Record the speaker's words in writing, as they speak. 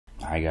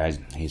Hi guys,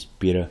 here's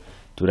Peter.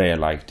 Today I'd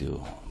like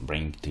to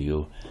bring to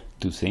you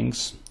two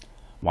things.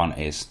 One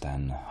is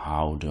then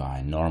how do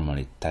I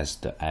normally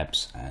test the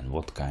apps and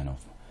what kind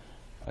of,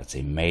 let's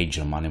say,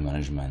 major money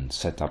management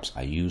setups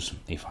I use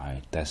if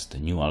I test a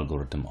new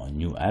algorithm or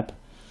new app.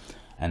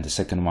 And the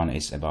second one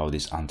is about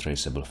this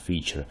untraceable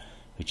feature,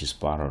 which is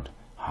part of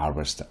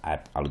Harvest the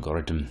App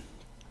algorithm.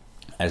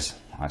 As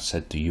I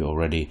said to you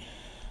already,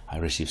 I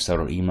received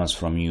several emails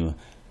from you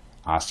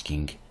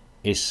asking,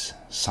 is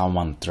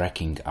someone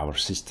tracking our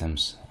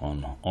systems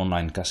on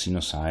online casino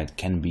site?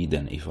 Can be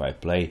then if I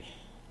play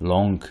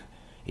long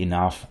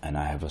enough and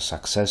I have a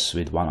success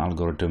with one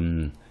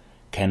algorithm,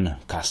 can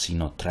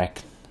casino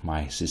track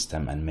my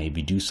system and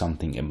maybe do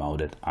something about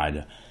it,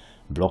 either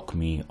block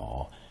me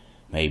or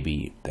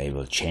maybe they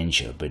will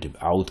change a bit of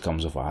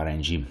outcomes of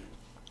RNG.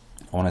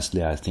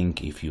 Honestly, I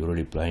think if you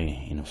really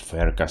play in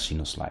fair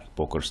casinos like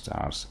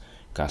PokerStars,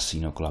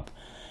 Casino Club,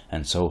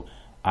 and so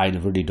I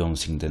really don't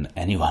think that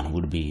anyone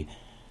would be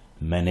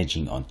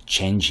managing or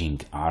changing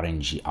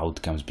RNG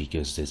outcomes,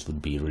 because this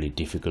would be really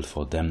difficult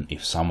for them.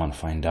 If someone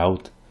find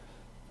out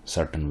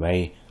certain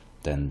way,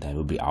 then they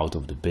will be out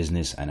of the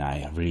business, and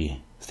I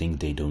really think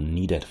they don't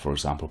need it. For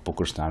example,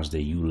 PokerStars,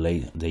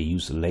 they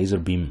use laser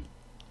beam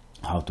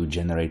how to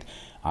generate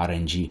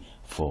RNG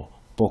for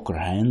poker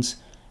hands,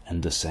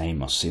 and the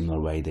same or similar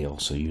way they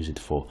also use it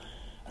for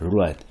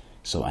roulette.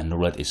 So, and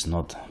roulette is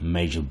not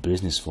major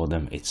business for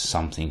them, it's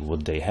something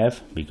what they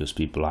have because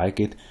people like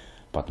it,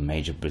 but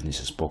major business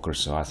is poker.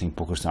 So I think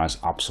PokerStars is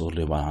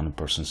absolutely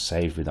 100%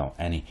 safe without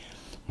any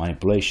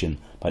manipulation.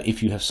 But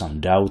if you have some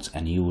doubts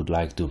and you would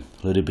like to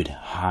a little bit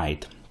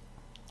hide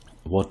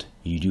what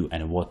you do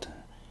and what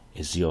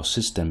is your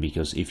system,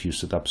 because if you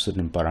set up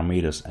certain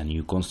parameters and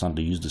you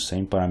constantly use the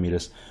same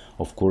parameters,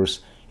 of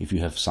course, if you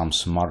have some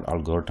smart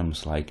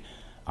algorithms like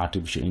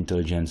artificial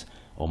intelligence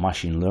or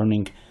machine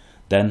learning,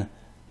 then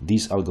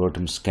these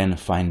algorithms can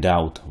find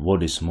out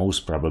what is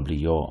most probably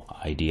your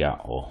idea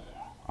or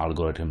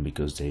algorithm,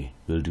 because they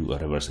will do a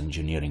reverse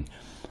engineering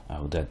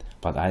of that.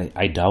 But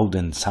I doubt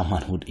that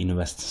someone would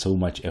invest so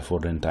much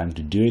effort and time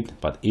to do it.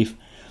 But if,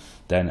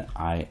 then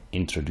I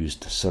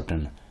introduced a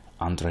certain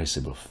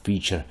untraceable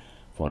feature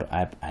for the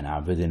app,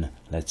 and within,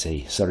 let's say,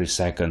 30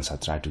 seconds I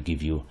try to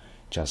give you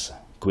just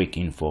quick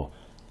info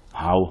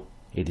how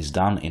it is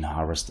done in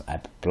Harvest the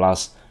App.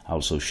 Plus I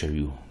also show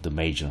you the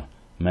major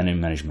money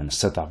management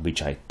setup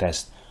which I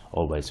test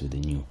always with the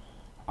new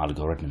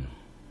algorithm.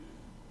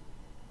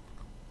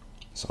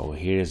 So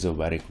here is a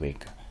very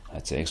quick,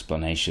 let's say,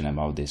 explanation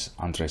about this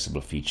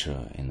untraceable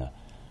feature in the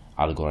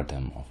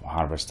algorithm of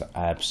Harvest the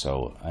App.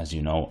 So as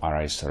you know,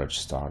 VRSEDGE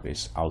start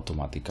is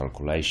automatic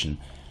calculation,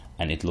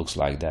 and it looks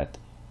like that.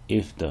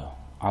 If the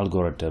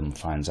algorithm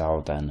finds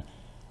out, and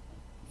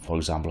for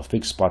example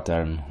fixed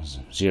pattern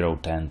 0,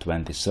 10,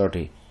 20,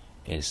 30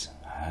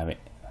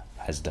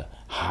 has the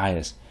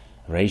highest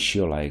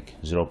ratio, like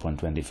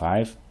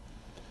 0.25,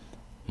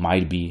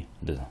 might be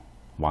the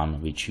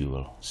one which you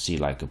will see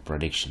like a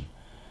prediction.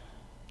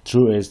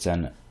 True is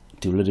then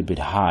to a little bit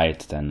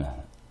hide, then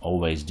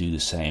always do the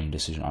same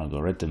decision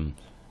algorithm,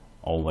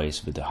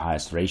 always with the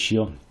highest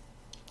ratio.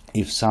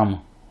 If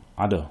some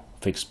other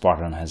fixed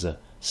pattern has a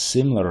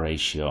similar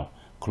ratio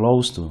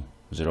close to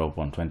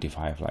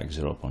 0.25, like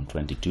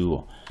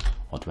 0.22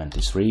 or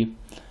 23,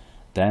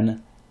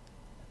 then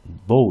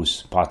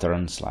both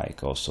patterns,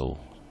 like also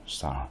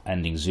start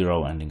ending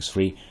 0, ending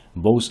 3,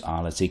 both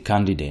are, let's say,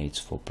 candidates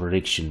for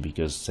prediction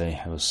because they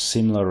have a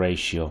similar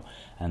ratio,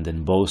 and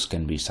then both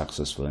can be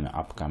successful in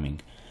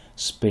upcoming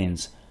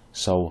spins.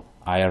 So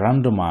I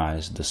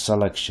randomize the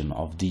selection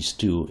of these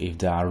two if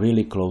they are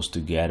really close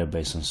together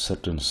based on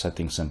certain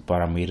settings and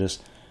parameters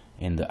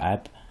in the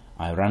app.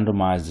 I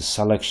randomize the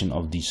selection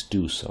of these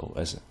two. So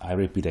as I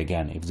repeat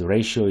again, if the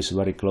ratio is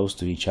very close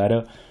to each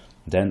other,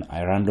 then I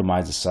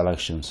randomize the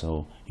selection.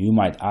 So you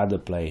might either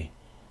play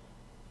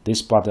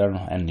this pattern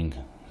ending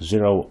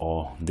 0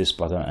 or this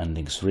pattern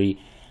ending 3,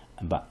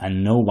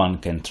 and no one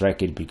can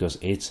track it because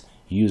it's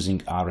using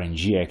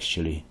RNG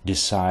actually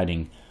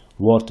deciding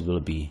what will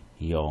be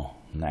your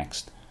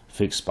next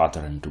fixed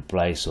pattern to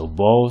play. So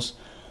both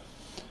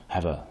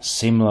have a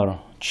similar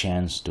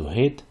chance to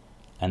hit,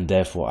 and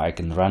therefore I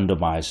can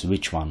randomize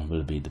which one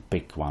will be the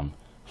pick one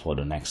for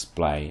the next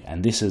play.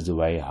 And this is the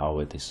way how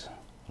it is,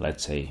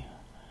 let's say,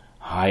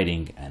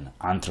 hiding an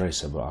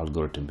untraceable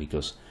algorithm,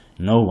 because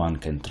no one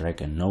can track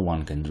and no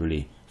one can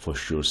really for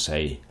sure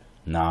say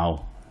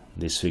now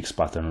this fixed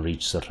pattern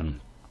reached certain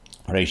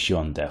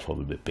ratio and therefore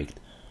will be picked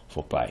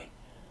for play.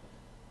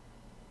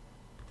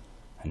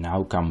 And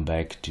now come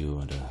back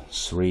to the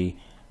 3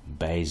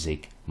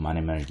 basic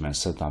money management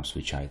setups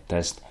which I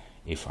test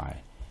if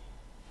I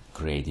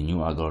create a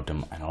new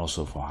algorithm. And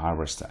also for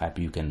Harvest the App,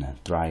 you can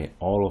try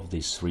all of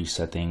these 3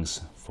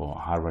 settings for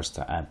Harvest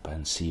the App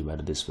and see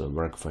whether this will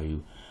work for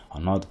you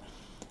or not.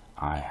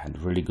 I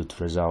had really good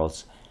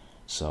results.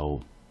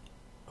 So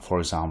for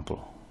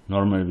example,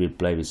 normally we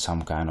play with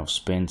some kind of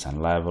spins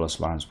and levels,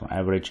 variance from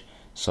average.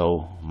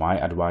 So my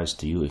advice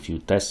to you, if you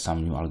test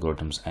some new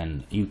algorithms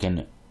and you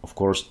can of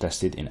course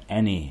test it in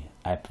any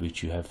app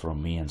which you have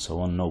from me and so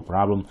on, no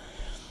problem.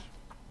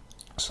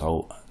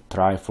 So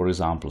try, for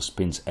example,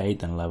 spins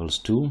 8 and levels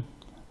 2.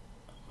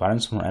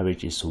 Variance from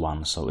average is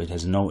 1, so it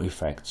has no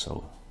effect.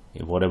 So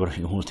if whatever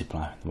you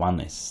multiply, 1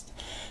 is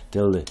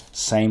still the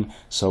same.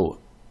 So,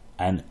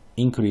 and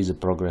increase the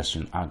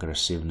progression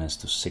aggressiveness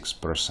to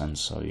 6%.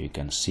 So you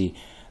can see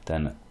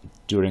then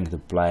during the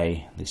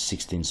play, the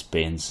 16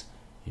 spins,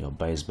 your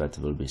base bet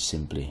will be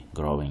simply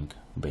growing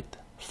a bit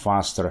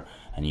faster,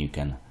 and you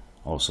can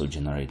also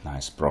generate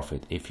nice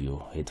profit if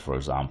you hit, for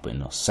example, in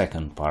the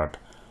second part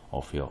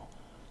of your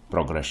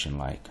progression,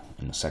 like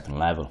in the second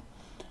level.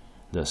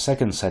 The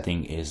second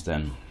setting is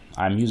then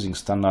I'm using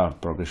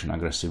standard progression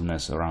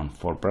aggressiveness around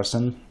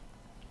 4%.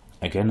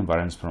 Again,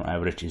 variance from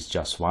average is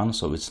just 1,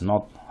 so it's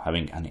not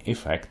having any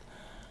effect.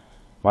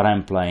 But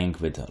I'm playing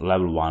with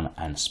level 1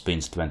 and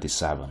spins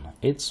 27.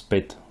 It's a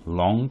bit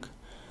long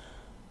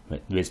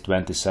with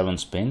 27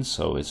 spins,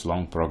 so it's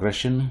long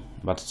progression,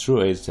 but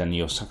true is then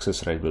your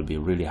success rate will be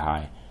really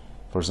high.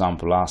 For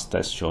example, last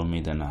test showed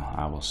me then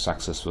I was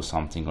successful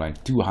something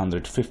like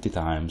 250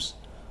 times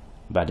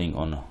betting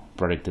on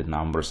predicted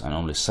numbers, and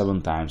only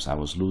 7 times I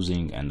was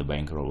losing, and the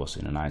bankroll was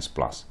in a nice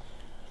plus.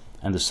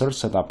 And the third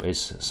setup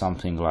is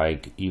something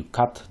like you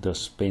cut the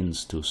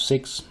spins to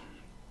 6,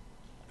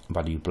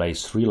 but you play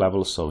 3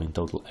 levels, so in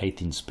total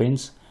 18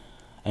 spins,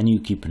 and you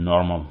keep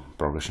normal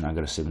progression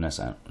aggressiveness,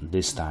 and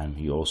this time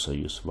you also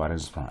use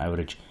variance from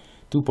average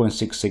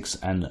 2.66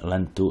 and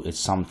length 2. It's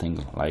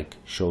something like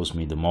shows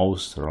me the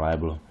most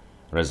reliable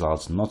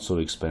results, not so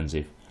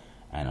expensive,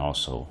 and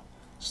also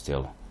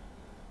still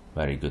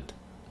very good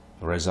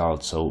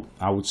results. So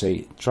I would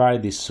say try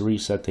these 3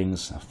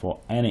 settings for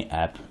any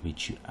app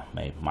which you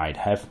might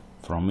have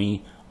from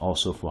me,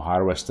 also for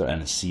Harvester,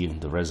 and see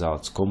the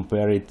results.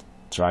 Compare it,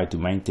 try to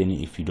maintain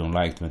it. If you don't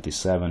like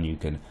 27, you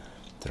can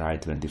try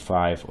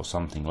 25 or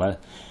something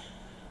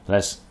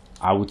less.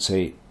 I would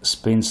say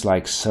spins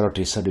like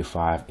 30,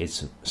 35,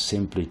 it's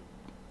simply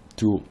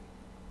too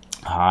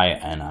high,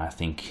 and I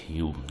think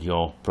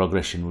your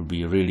progression would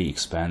be really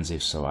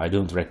expensive. So I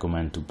don't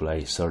recommend to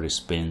play 30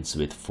 spins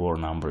with 4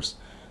 numbers.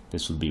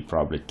 This would be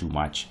probably too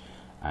much,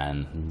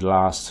 and the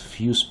last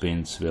few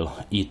spins will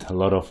eat a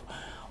lot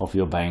of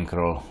your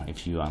bankroll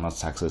if you are not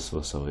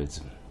successful. So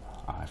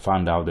I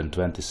found out that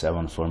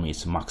 27 for me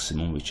is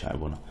maximum which I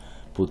want to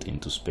put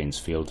into spins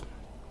field.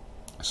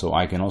 So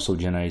I can also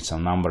generate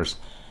some numbers.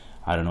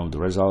 I don't know the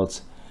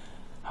results,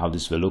 how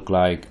this will look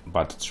like,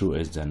 but true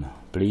is then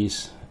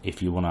please,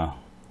 if you wanna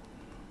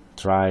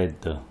try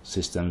the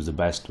systems the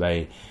best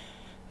way,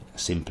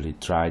 simply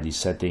try these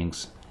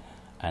settings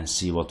and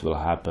see what will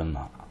happen.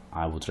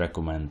 I would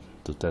recommend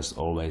to test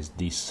always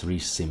these 3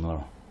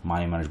 similar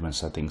money management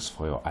settings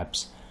for your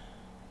apps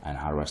and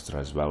Harvester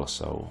as well.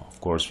 So of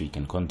course we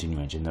can continue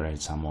and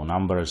generate some more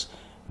numbers.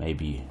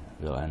 Maybe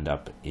we'll end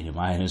up in a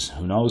minus,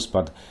 who knows,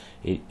 but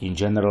in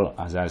general,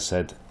 as I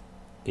said,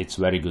 it's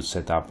very good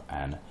setup,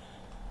 and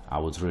I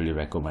would really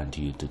recommend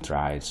you to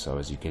try it. So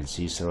as you can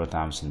see, 0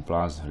 times in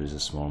plus, there is a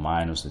small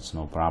minus, it's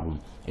no problem.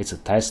 It's a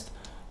test,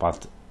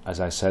 but as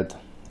I said,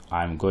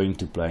 I'm going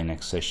to play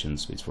next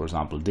sessions with, for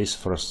example, this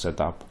first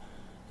setup.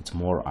 It's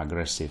more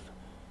aggressive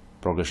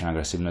progression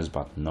aggressiveness,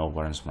 but no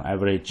variance from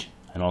average,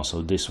 and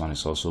also this one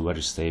is also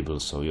very stable,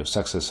 so your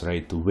success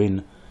rate to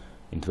win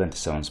in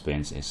 27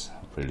 spins is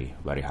really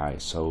very high.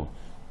 So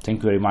thank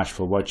you very much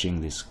for watching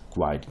this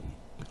quite,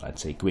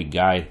 let's say, quick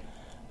guide,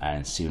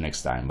 and see you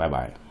next time. Bye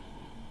bye.